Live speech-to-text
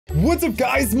What's up,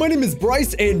 guys? My name is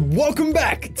Bryce and welcome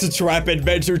back to Trap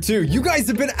Adventure 2. You guys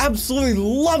have been absolutely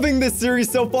loving this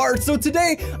series so far, so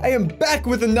today I am back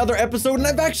with another episode and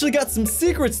I've actually got some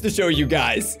secrets to show you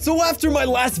guys. So after my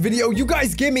last video, you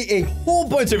guys gave me a whole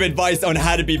bunch of advice on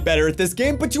how to be better at this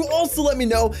game, but you also let me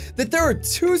know that there are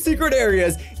two secret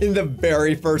areas in the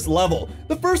very first level.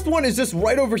 The first one is just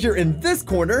right over here in this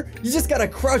corner. You just gotta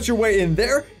crouch your way in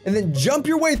there and then jump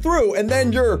your way through and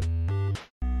then you're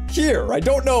here. I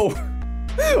don't know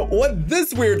what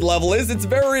this weird level is. It's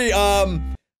very,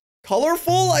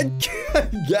 colorful, I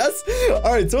guess.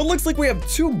 All right, so it looks like we have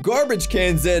two garbage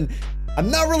cans and I'm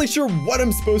not really sure what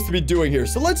I'm supposed to be doing here.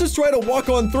 So let's just try to walk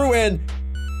on through and,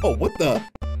 oh, what the?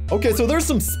 Okay, so there's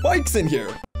some spikes in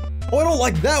here. Oh, I don't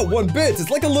like that one bit. It's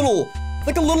like a little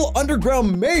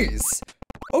underground maze.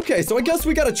 Okay, so I guess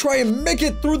we gotta try and make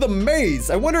it through the maze.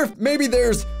 I wonder if maybe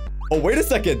there's, oh, wait a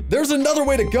second. There's another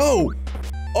way to go.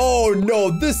 Oh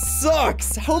no, this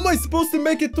sucks! How am I supposed to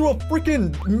make it through a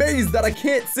freaking maze that I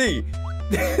can't see?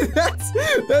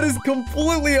 That is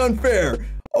completely unfair.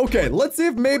 Okay, let's see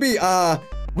if maybe,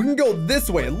 we can go this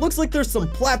way. It looks like there's some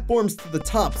platforms to the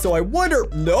top, so I wonder,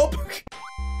 nope.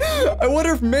 I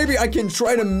wonder if maybe I can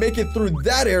try to make it through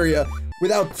that area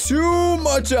without too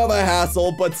much of a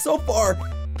hassle, but so far,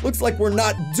 looks like we're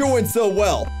not doing so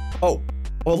well. Oh.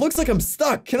 Well, it looks like I'm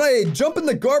stuck. Can I jump in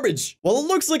the garbage? Well, it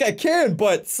looks like I can,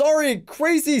 but sorry,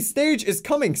 crazy stage is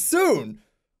coming soon.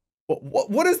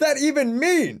 What does that even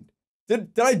mean?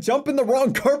 Did I jump in the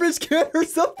wrong garbage can or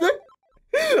something?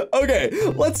 Okay,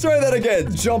 let's try that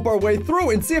again. Jump our way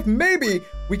through and see if maybe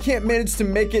we can't manage to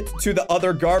make it to the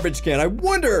other garbage can. I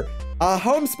wonder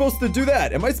how I'm supposed to do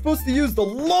that. Am I supposed to use the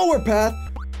lower path?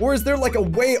 Or is there like a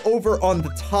way over on the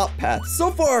top path?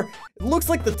 So far, it looks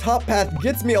like the top path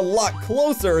gets me a lot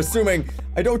closer, assuming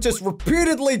I don't just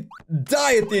repeatedly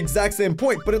die at the exact same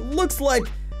point. But it looks like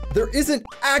there isn't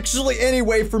actually any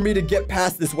way for me to get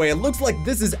past this way. It looks like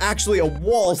this is actually a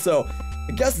wall, so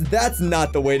I guess that's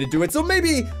not the way to do it. So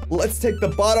maybe let's take the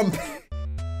bottom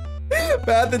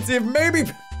path and see if maybe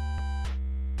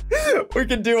we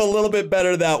can do a little bit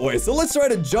better that way. So let's try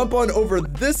to jump on over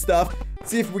this stuff.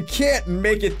 See if we can't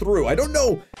make it through. I don't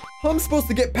know how I'm supposed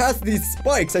to get past these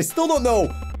spikes. I still don't know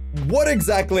what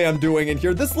exactly I'm doing in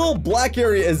here. This little black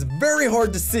area is very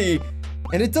hard to see,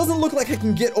 and it doesn't look like I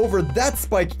can get over that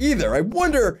spike either. I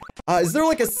wonder, is there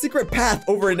like a secret path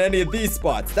over in any of these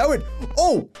spots? That would,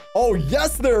 oh,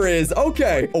 yes there is.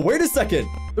 Okay. Oh, wait a second.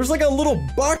 There's like a little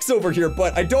box over here,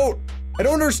 but I don't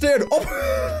understand. Oh,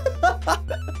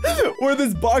 where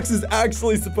this box is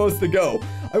actually supposed to go.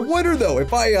 I wonder though,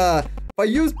 if I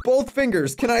use both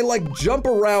fingers, can I like jump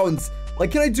around?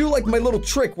 Like, can I do like my little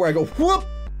trick where I go whoop?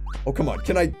 Oh, come on.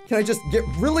 Can I just get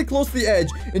really close to the edge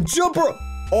and jump around?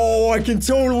 Oh, I can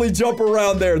totally jump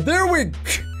around there. There we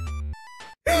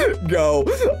go.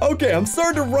 Okay, I'm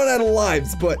starting to run out of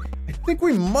lives, but I think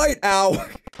we might, ow,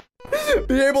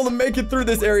 be able to make it through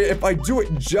this area if I do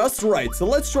it just right. So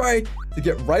let's try to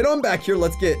get right on back here.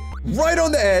 Let's get right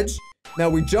on the edge. Now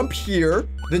we jump here,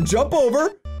 then jump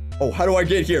over. Oh, how do I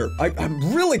get here?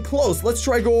 I'm really close. Let's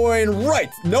try going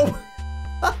right. Nope.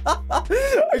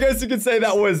 I guess you could say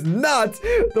that was not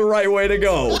the right way to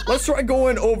go. Let's try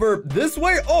going over this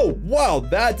way. Oh, wow.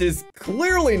 That is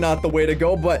clearly not the way to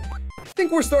go, but I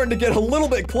think we're starting to get a little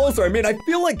bit closer. I mean, I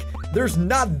feel like there's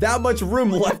not that much room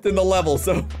left in the level,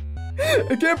 so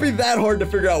it can't be that hard to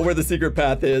figure out where the secret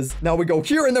path is. Now we go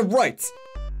here and then right.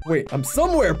 Wait, I'm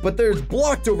somewhere, but there's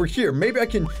blocked over here. Maybe I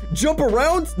can jump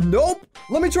around? Nope.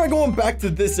 Let me try going back to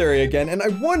this area again, and I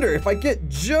wonder if I get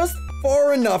just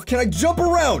far enough, can I jump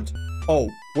around?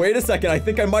 Oh, wait a second. I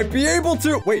think I might be able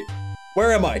to. Wait,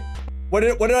 where am I? What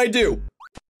did I do?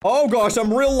 Oh gosh,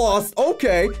 I'm real lost.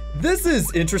 Okay, this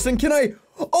is interesting. Can I?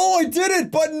 Oh, I did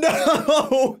it, but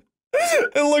no.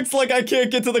 It looks like I can't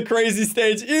get to the crazy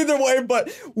stage either way, but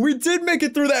we did make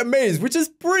it through that maze, which is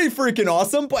pretty freaking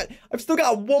awesome, but I've still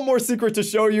got one more secret to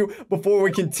show you before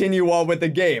we continue on with the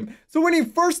game. So when you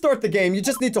first start the game, you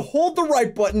just need to hold the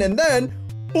right button and then,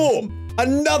 boom,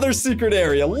 another secret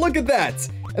area. Look at that.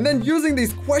 And then using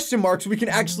these question marks, we can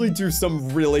actually do some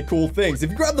really cool things.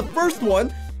 If you grab the first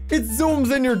one, it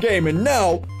zooms in your game, and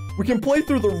now we can play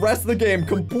through the rest of the game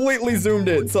completely zoomed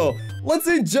in. So let's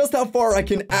see just how far I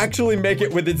can actually make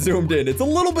it with it zoomed in. It's a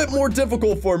little bit more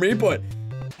difficult for me, but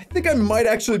I think I might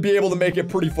actually be able to make it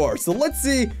pretty far. So let's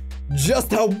see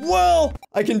just how well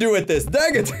I can do at this.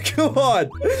 Dang it, come on.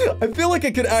 I feel like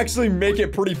I could actually make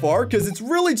it pretty far because it's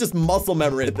really just muscle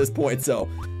memory at this point. So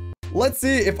let's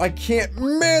see if I can't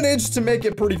manage to make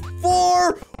it pretty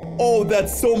far. Oh,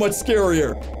 that's so much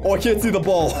scarier. Oh, I can't see the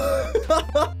ball.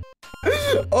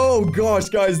 Oh gosh,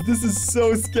 guys, this is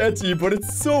so sketchy, but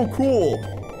it's so cool.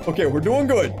 Okay, we're doing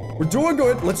good. We're doing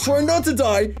good. Let's try not to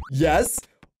die. Yes.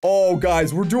 Oh,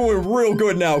 guys, we're doing real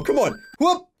good now. Come on.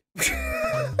 Whoop.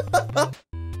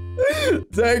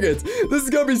 Dang it. This is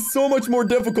gonna be so much more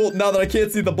difficult now that I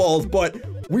can't see the balls, but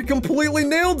we completely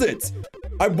nailed it.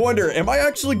 I wonder, am I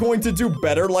actually going to do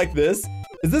better like this?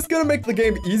 Is this gonna make the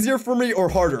game easier for me or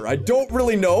harder? I don't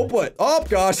really know, but oh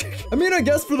gosh. I mean, I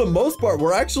guess for the most part,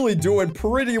 we're actually doing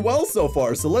pretty well so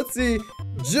far. So let's see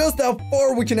just how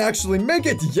far we can actually make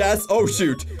it. Yes. Oh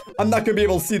shoot. I'm not gonna be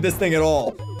able to see this thing at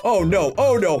all. Oh no.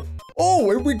 Oh no.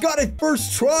 Oh, and we got it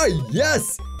first try.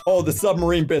 Yes. Oh, the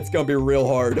submarine bit's gonna be real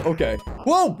hard. Okay.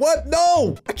 Whoa, what?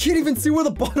 No! I can't even see where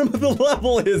the bottom of the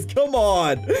level is. Come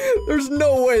on. There's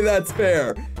no way that's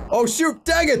fair. Oh shoot,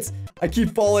 dang it! I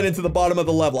keep falling into the bottom of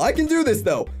the level. I can do this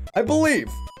though. I believe,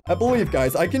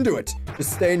 guys, I can do it.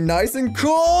 Just stay nice and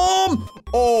calm.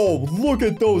 Oh, look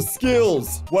at those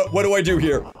skills. What do I do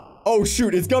here? Oh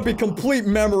shoot, it's gonna be complete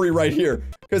memory right here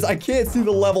because I can't see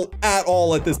the level at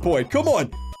all at this point. Come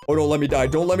on. Oh, don't let me die.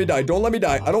 Don't let me die. Don't let me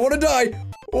die. I don't want to die.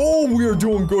 Oh, we are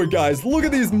doing good, guys. Look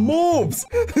at these moves.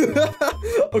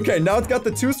 Okay, now it's got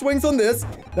the 2 swings on this.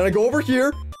 Then I go over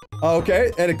here.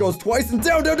 Okay, and it goes twice and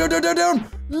down, down, down, down, down, down.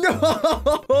 No!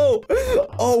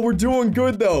 Oh, we're doing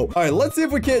good, though. All right, let's see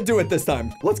if we can't do it this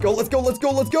time. Let's go, let's go, let's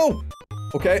go, let's go.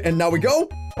 Okay, and now we go.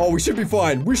 Oh, we should be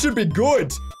fine. We should be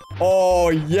good. Oh,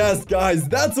 yes, guys.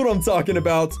 That's what I'm talking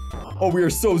about. Oh, we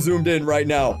are so zoomed in right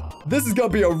now. This is gonna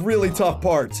be a really tough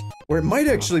part, where it might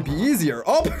actually be easier.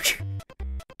 Oh,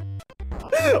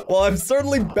 well, I'm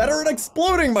certainly better at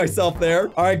exploding myself there.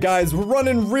 All right, guys, we're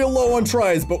running real low on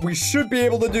tries, but we should be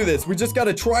able to do this. We just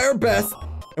gotta try our best,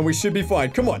 and we should be fine.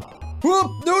 Come on.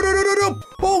 Whoop. No, no, no, no, no.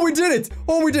 Oh, we did it.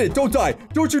 Oh, we did it. Don't die.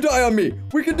 Don't you die on me.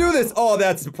 We can do this. Oh,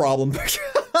 that's the problem.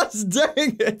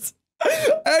 Dang it.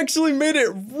 I actually made it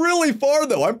really far,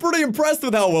 though. I'm pretty impressed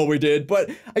with how well we did,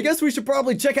 but I guess we should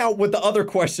probably check out what the other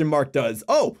question mark does.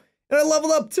 Oh, and I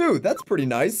leveled up too. That's pretty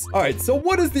nice. All right, so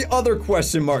what does the other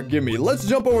question mark give me? Let's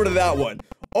jump over to that one.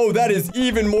 Oh, that is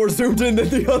even more zoomed in than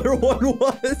the other one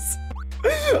was.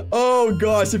 Oh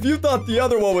gosh, if you thought the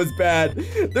other one was bad,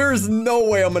 there is no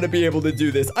way I'm gonna be able to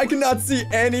do this. I cannot see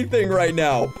anything right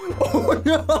now. Oh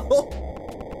no.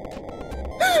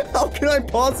 How can I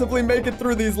possibly make it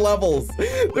through these levels?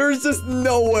 There's just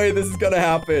no way this is gonna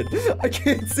happen. I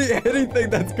can't see anything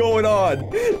that's going on.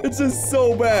 It's just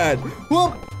so bad.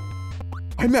 Whoop.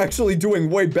 I'm actually doing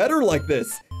way better like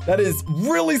this. That is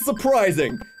really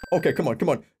surprising. Okay, come on, come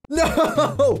on.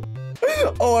 No!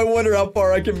 Oh, I wonder how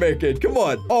far I can make it. Come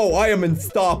on. Oh, I am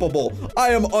unstoppable. I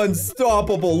am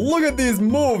unstoppable. Look at these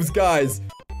moves, guys.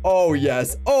 Oh,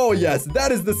 yes. Oh, yes.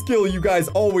 That is the skill you guys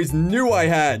always knew I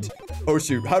had. Oh,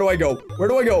 shoot. How do I go? Where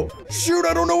do I go? Shoot,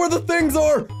 I don't know where the things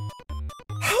are.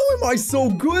 How am I so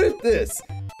good at this?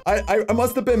 I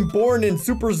must have been born in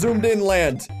super zoomed in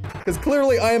land, because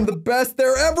clearly I am the best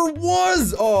there ever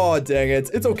was. Oh, dang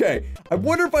it. It's okay. I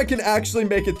wonder if I can actually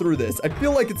make it through this. I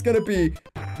feel like it's going to be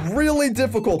really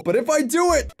difficult, but if I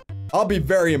do it, I'll be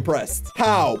very impressed.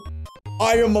 How?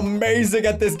 I am amazing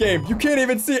at this game. You can't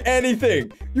even see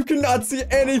anything. You cannot see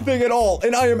anything at all,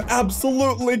 and I am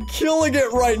absolutely killing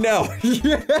it right now.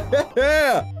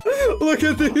 Yeah! Look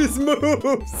at these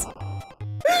moves.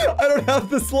 I don't have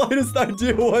the slightest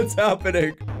idea what's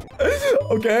happening.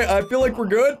 Okay, I feel like we're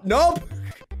good. Nope.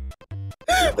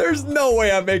 There's no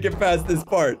way I make it past this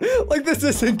part. Like, this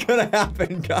isn't gonna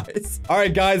happen, guys. All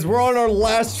right, guys, we're on our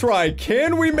last try.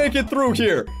 Can we make it through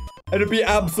here? It'd be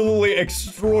absolutely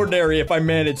extraordinary if I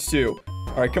managed to.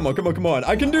 All right, come on, come on, come on.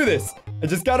 I can do this. I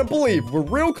just gotta believe. We're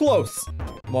real close.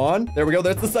 Come on. There we go.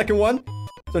 That's the second one.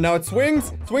 So now it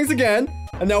swings again.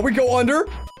 And now we go under.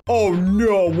 Oh,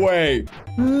 no way.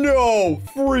 No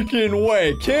freaking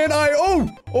way. Can I? Oh,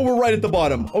 we're right at the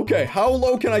bottom. Okay, how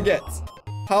low can I get?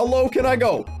 How low can I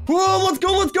go? Whoa, let's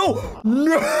go, let's go.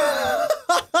 No.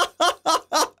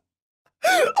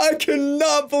 I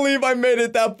cannot believe I made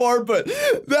it that far, but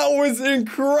that was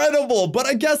incredible. But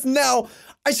I guess now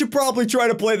I should probably try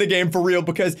to play the game for real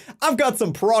because I've got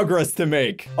some progress to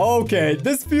make. Okay,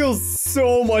 this feels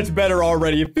so much better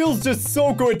already. It feels just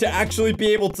so good to actually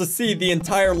be able to see the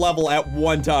entire level at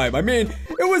one time. I mean,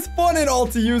 it was fun and all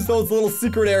to use those little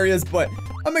secret areas, but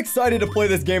I'm excited to play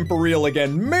this game for real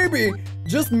again. Maybe,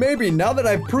 just maybe, now that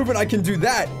I've proven I can do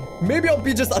that, maybe I'll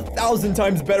be just 1,000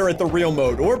 times better at the real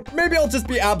mode, or maybe I'll just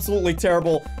be absolutely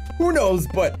terrible. Who knows,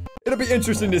 but it'll be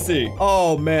interesting to see.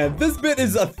 Oh man, this bit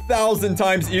is 1,000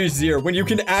 times easier when you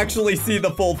can actually see the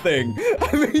full thing.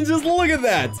 I mean, just look at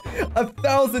that.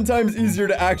 1,000 times easier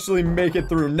to actually make it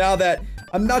through now that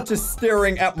I'm not just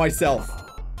staring at myself.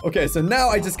 Okay, so now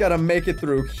I just gotta make it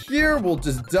through here. We'll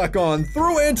just duck on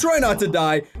through and try not to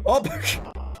die. Oh,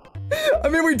 I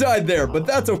mean, we died there, but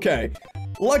that's okay.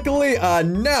 Luckily,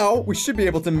 now we should be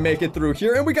able to make it through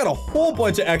here, and we got a whole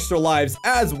bunch of extra lives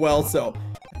as well, so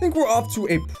I think we're off to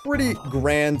a pretty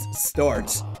grand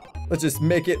start. Let's just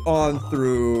make it on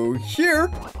through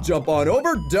here, jump on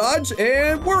over, dodge,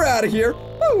 and we're out of here.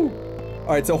 Woo!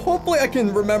 All right, so hopefully I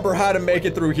can remember how to make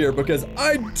it through here because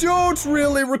I don't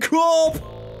really recall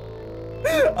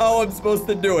how I'm supposed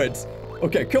to do it.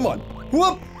 Okay, come on.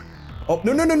 Whoop! Oh,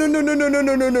 no, no, no, no, no, no, no, no,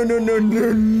 no, no, no, no,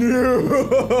 no,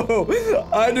 no.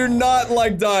 I do not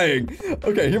like dying.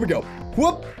 Okay, here we go.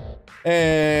 Whoop.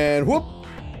 And whoop.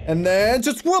 And then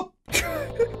just whoop.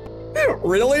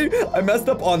 Really? I messed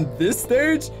up on this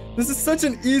stage? This is such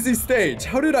an easy stage.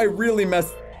 How did I really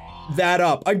mess that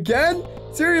up? Again?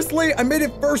 Seriously? I made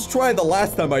it first try the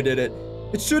last time I did it.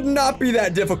 It should not be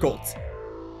that difficult.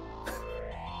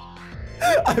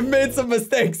 I've made some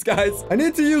mistakes, guys. I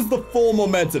need to use the full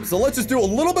momentum, so let's just do a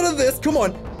little bit of this. Come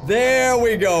on. There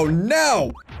we go.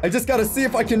 Now, I just gotta see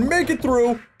if I can make it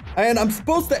through, and I'm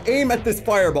supposed to aim at this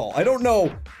fireball. I don't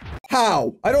know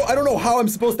how. I don't know how I'm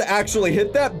supposed to actually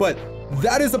hit that, but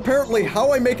that is apparently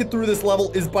how I make it through this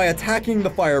level is by attacking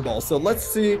the fireball. So let's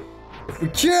see if we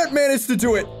can't manage to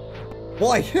do it.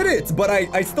 Well, I hit it, but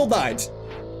I still died.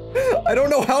 I don't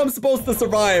know how I'm supposed to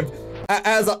survive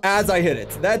as I hit it.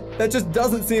 That just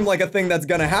doesn't seem like a thing that's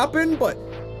gonna happen, but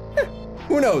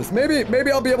who knows?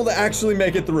 Maybe I'll be able to actually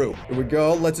make it through. Here we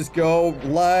go. Let's just go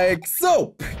like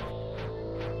so.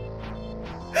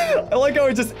 I like how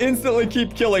I just instantly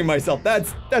keep killing myself.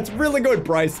 That's really good,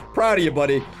 Bryce. Proud of you,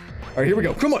 buddy. All right, here we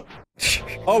go. Come on.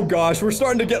 Oh gosh, we're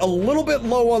starting to get a little bit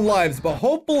low on lives, but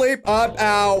hopefully,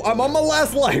 ow, I'm on my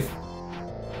last life.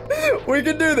 We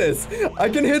can do this. I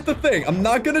can hit the thing. I'm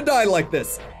not gonna die like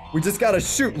this. We just gotta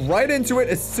shoot right into it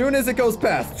as soon as it goes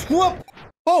past. Whoop!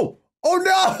 Oh! Oh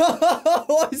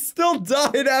no! I still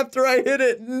died after I hit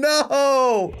it.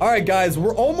 No! Alright guys,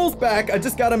 we're almost back. I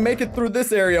just gotta make it through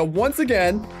this area once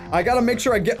again. I gotta make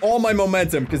sure I get all my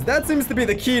momentum because that seems to be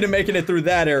the key to making it through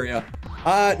that area.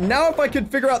 Now if I could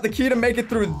figure out the key to make it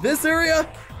through this area,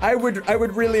 I would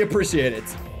really appreciate it.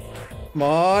 Come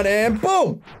on, and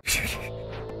boom!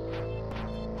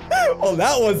 Oh,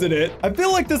 that wasn't it. I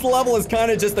feel like this level is kind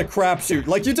of just a crapshoot.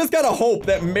 Like, you just gotta hope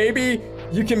that maybe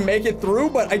you can make it through,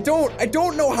 but I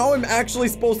don't know how I'm actually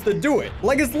supposed to do it.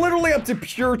 Like, it's literally up to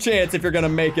pure chance if you're gonna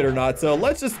make it or not. So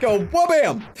let's just go,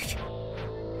 wha-bam!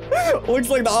 Looks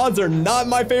like the odds are not in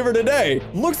my favor today.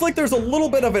 Looks like there's a little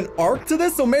bit of an arc to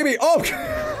this, so maybe, oh!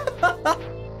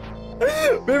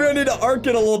 Maybe I need to arc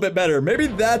it a little bit better. Maybe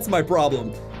that's my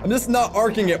problem. I'm just not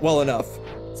arcing it well enough.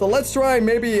 So let's try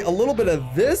maybe a little bit of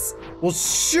this. We'll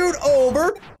shoot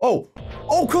over. Oh,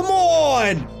 come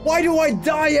on. Why do I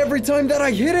die every time that I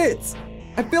hit it?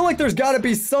 I feel like there's gotta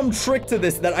be some trick to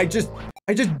this that I just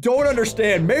don't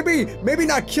understand. Maybe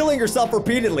not killing yourself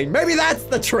repeatedly. Maybe that's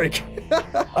the trick.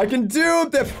 I can do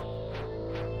the...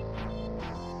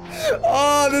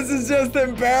 Oh, this is just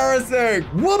embarrassing.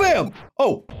 Wha-bam!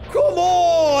 Oh, come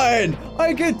on.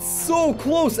 I get so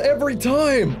close every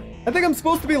time. I think I'm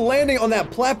supposed to be landing on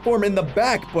that platform in the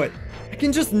back, but I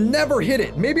can just never hit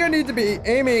it. Maybe I need to be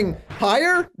aiming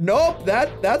higher? Nope,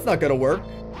 that's not gonna work.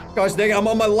 Gosh dang it, I'm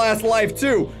on my last life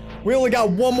too. We only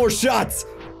got one more shot.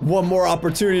 One more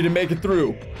opportunity to make it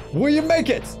through. Will you make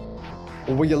it?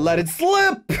 Or will you let it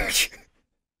slip?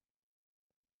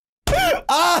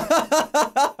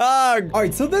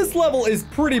 Alright, so this level is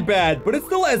pretty bad, but it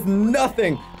still has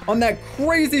nothing on that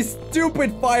crazy,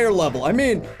 stupid fire level. I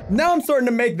mean, now I'm starting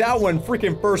to make that one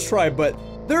freaking first try, but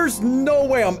there's no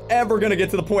way I'm ever gonna get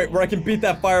to the point where I can beat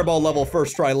that fireball level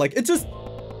first try. Like, it's just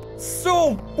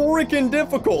so freaking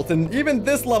difficult, and even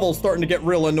this level's starting to get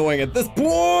real annoying at this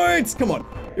point. Come on,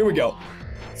 here we go.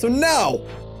 So now,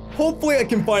 hopefully I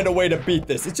can find a way to beat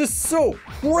this. It's just so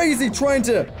crazy trying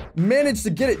to manage to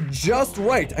get it just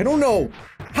right. I don't know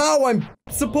how I'm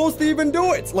supposed to even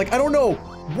do it. Like, I don't know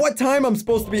what time I'm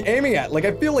supposed to be aiming at. Like,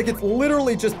 I feel like it's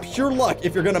literally just pure luck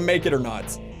if you're gonna make it or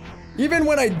not. Even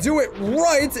when I do it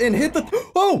right and hit the...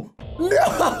 Oh!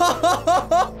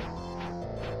 No!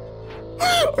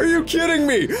 Are you kidding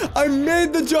me? I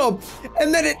made the jump,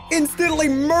 and then it instantly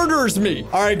murders me.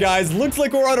 All right, guys, looks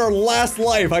like we're on our last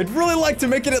life. I'd really like to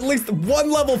make it at least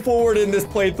one level forward in this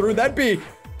playthrough. That'd be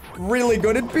really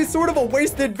good. It'd be sort of a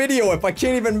wasted video if I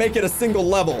can't even make it a single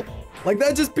level. Like,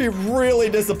 that'd just be really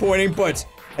disappointing, but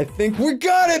I think we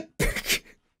got it.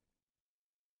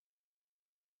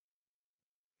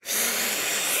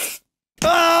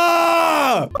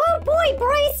 Ah! Oh boy,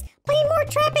 Bryce. Play more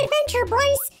Trap Adventure,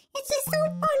 Bryce. It's just so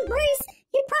fun, Bryce.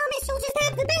 You promise you'll just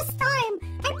have the best time.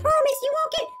 I promise you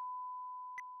won't get...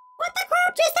 What the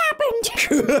crap just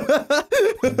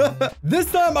happened?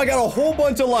 This time I got a whole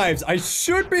bunch of lives. I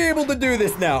should be able to do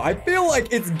this now. I feel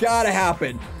like it's gotta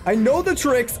happen. I know the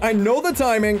tricks. I know the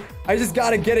timing. I just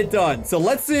gotta get it done. So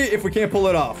let's see if we can't pull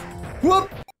it off.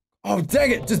 Whoop! Oh,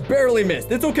 dang it. Just barely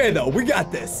missed. It's okay, though. We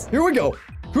got this. Here we go.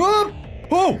 Whoop!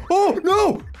 Oh,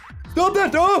 no! Stop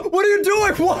that! Oh, what are you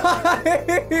doing?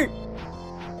 Why?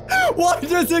 Why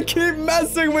does it keep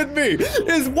messing with me?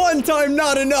 Is one time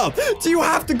not enough? Do you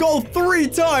have to go 3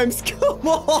 times? Come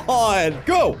on!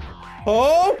 Go!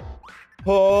 Oh!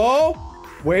 Oh!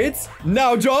 Wait.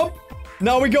 Now jump.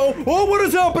 Now we go. Oh, what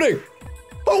is happening?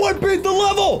 Oh, I beat the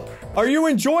level! Are you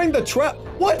enjoying the trap?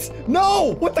 What?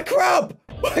 No! What the crap?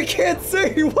 I can't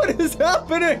see. What is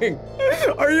happening?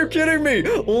 Are you kidding me?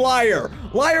 Liar.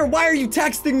 Liar, why are you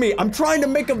texting me? I'm trying to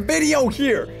make a video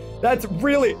here. That's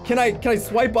really... Can I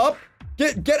swipe up?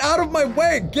 Get out of my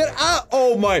way. Get out.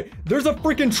 Oh my. There's a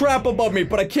freaking trap above me,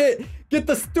 but I can't get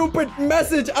the stupid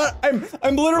message.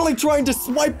 I'm literally trying to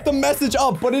swipe the message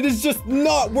up, but it is just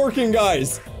not working,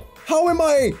 guys. How am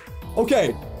I...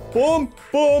 Okay. Boom,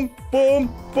 boom,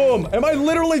 boom, boom. Am I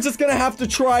literally just gonna have to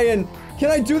try and... Can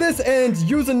I do this and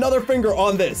use another finger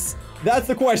on this? That's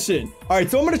the question. All right,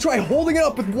 so I'm gonna try holding it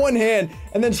up with one hand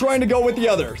and then trying to go with the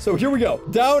other. So here we go.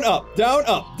 Down, up, down,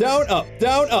 up, down, up,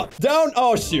 down, up, down.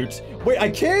 Oh, shoot. Wait, I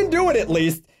can do it at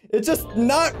least. It's just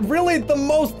not really the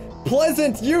most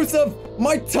pleasant use of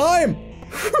my time.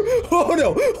 Oh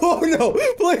no,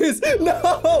 please,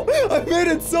 no, I made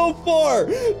it so far.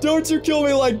 Don't you kill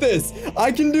me like this.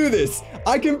 I can do this.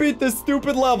 I can beat this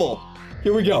stupid level.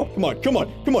 Here we go. Come on, come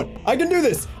on, come on. I can do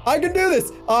this. I can do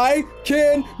this. I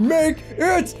can make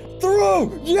it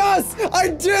through. Yes, I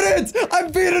did it. I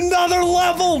beat another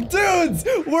level. Dudes,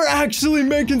 we're actually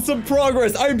making some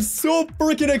progress. I'm so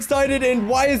freaking excited. And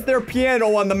why is there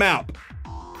piano on the map?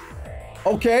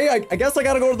 Okay, I guess I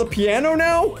gotta go to the piano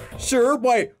now? Sure,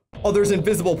 wait. Oh, there's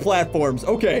invisible platforms.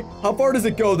 Okay, how far does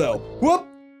it go though? Whoop!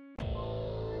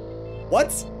 What?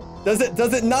 Does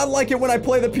it not like it when I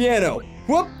play the piano?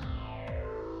 Whoop!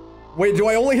 Wait, do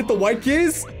I only hit the white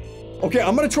keys? Okay,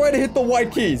 I'm gonna try to hit the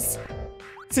white keys.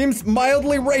 Seems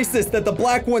mildly racist that the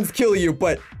black ones kill you,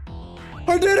 but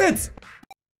I did it!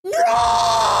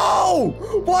 No!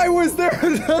 Why was there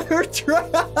another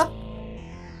trap?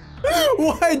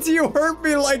 Why do you hurt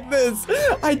me like this?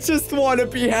 I just want to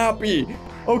be happy.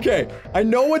 Okay, I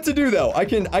know what to do though. I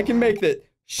can make that.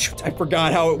 Shoot, I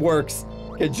forgot how it works.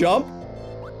 Okay, jump.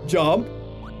 Jump.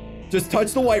 Just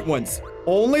touch the white ones.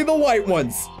 Only the white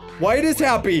ones. White is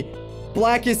happy.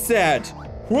 Black is sad.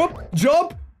 Whoop,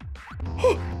 jump.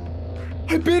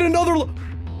 I beat another.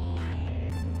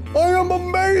 I am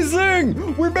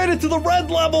amazing. We made it to the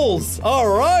red levels. All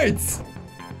right.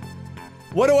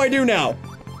 What do I do now?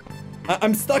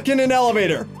 I'm stuck in an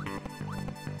elevator.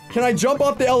 Can I jump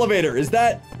off the elevator? Is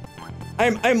that...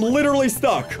 I'm literally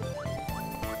stuck.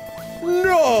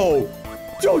 No!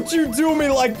 Don't you do me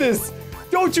like this!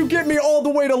 Don't you get me all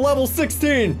the way to level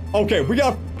 16! Okay, we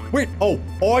got... Wait, oh,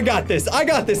 I got this. I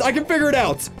got this. I can figure it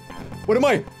out. What am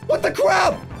I... What the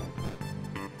crap?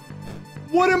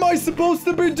 What am I supposed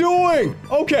to be doing?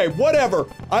 Okay, whatever.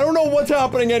 I don't know what's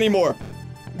happening anymore.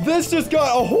 This just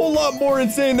got a whole lot more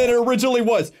insane than it originally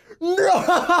was. No!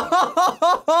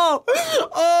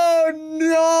 Oh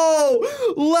no!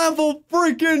 Level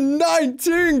freaking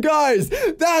 19, guys!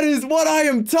 That is what I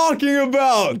am talking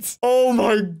about! Oh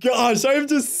my gosh, I am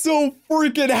just so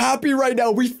freaking happy right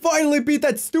now. We finally beat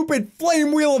that stupid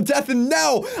flame wheel of death, and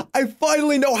now I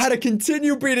finally know how to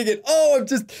continue beating it. Oh, I'm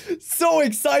just so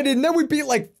excited. And then we beat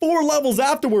like 4 levels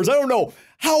afterwards. I don't know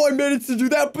how I managed to do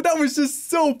that, but that was just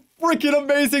so freaking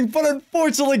amazing. But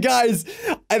unfortunately, guys,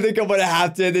 I think I'm gonna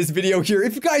have to end this video here.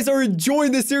 If you guys are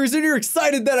enjoying this series and you're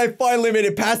excited that I finally made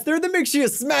it past there, then make sure you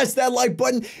smash that like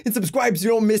button and subscribe so you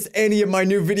don't miss any of my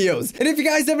new videos. And if you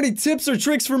guys have any tips or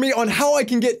tricks for me on how I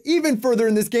can get even further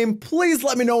in this game, please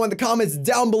let me know in the comments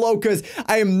down below, because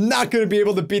I am not gonna be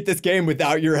able to beat this game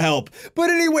without your help.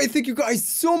 But anyway, thank you guys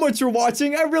so much for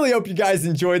watching. I really hope you guys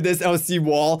enjoyed this. I'll see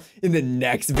you all in the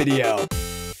next video.